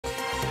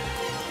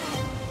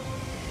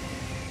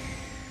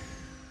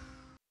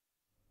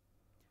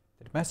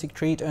Domestic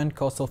Trade and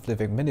Cost of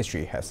Living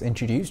Ministry has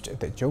introduced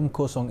the Jom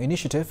Kosong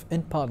initiative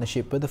in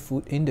partnership with the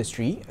food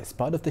industry as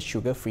part of the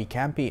sugar-free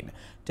campaign.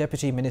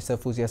 Deputy Minister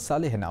Fuzia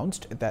Saleh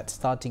announced that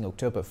starting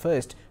October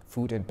 1st,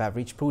 food and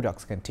beverage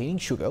products containing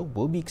sugar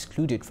will be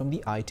excluded from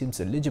the items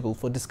eligible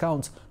for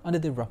discounts under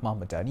the Rahmah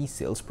Madani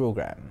sales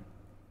program.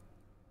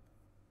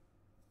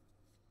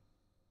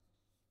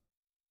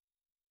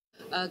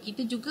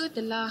 Kita juga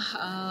telah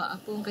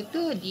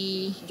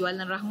di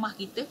jualan rahmah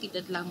kita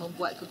telah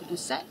membuat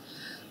keputusan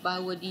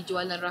bahawa di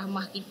jualan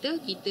rahmah kita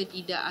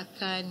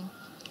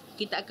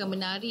akan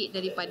menarik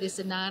daripada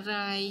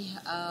senarai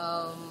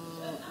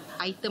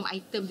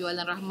item-item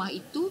jualan rahmah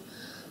itu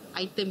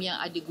item yang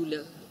ada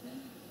gula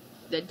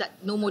dan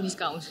no more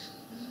discount.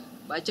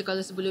 Baca kalau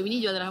sebelum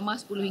ini jualan rahmah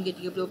 10 hingga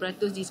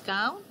 30%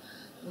 diskaun,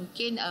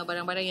 mungkin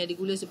barang-barang yang ada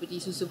gula seperti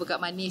susu pekat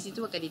manis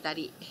itu akan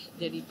ditarik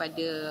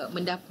daripada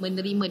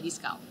menerima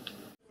diskaun.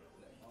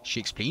 She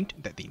explained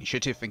that the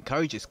initiative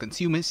encourages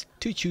consumers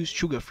to choose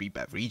sugar-free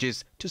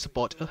beverages to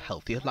support a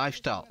healthier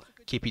lifestyle.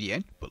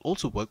 KPDN will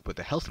also work with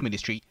the Health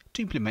Ministry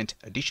to implement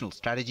additional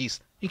strategies,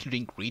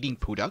 including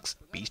grading products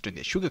based on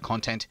their sugar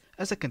content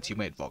as a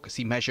consumer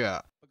advocacy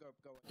measure.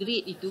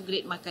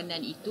 Grade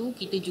makanan itu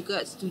kita juga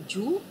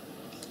setuju.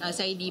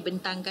 Saya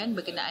dibentangkan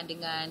berkenaan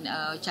dengan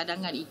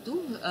cadangan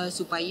itu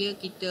supaya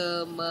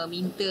kita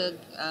meminta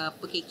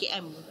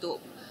KKM untuk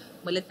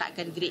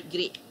meletakkan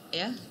grade-grade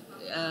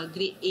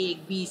grade A,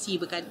 B, C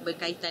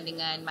berkaitan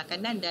dengan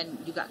makanan dan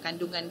juga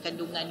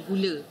kandungan-kandungan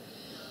gula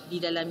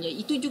di dalamnya.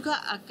 Itu juga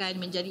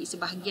akan menjadi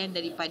sebahagian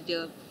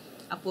daripada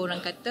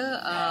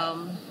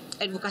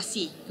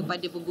advokasi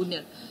kepada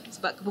pengguna.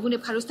 Sebab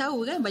pengguna harus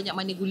tahu kan banyak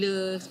mana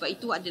gula, sebab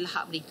itu adalah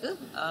hak mereka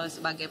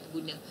sebagai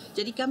pengguna.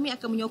 Jadi kami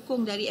akan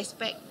menyokong dari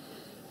aspek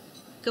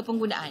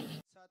kepenggunaan.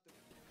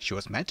 She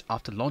was met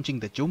after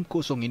launching the Jom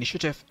Kosong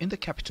initiative in the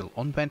capital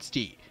on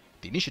Wednesday.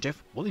 The initiative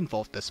will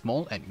involve the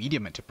Small and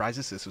Medium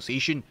Enterprises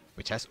Association,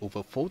 which has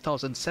over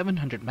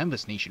 4,700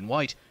 members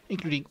nationwide,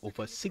 including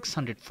over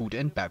 600 food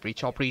and beverage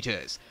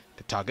operators.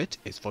 The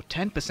target is for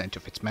 10%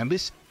 of its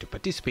members to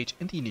participate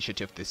in the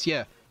initiative this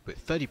year,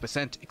 with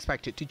 30%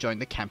 expected to join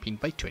the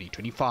campaign by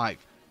 2025.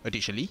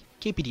 Additionally,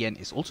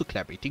 KPDN is also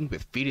collaborating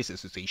with various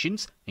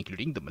associations,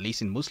 including the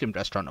Malaysian Muslim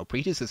Restaurant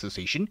Operators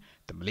Association,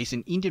 the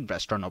Malaysian Indian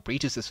Restaurant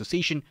Operators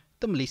Association,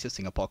 the Malaysia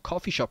Singapore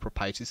Coffee Shop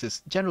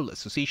Proprietors General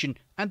Association,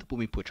 and the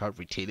Bumiputra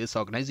Retailers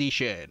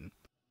Organisation.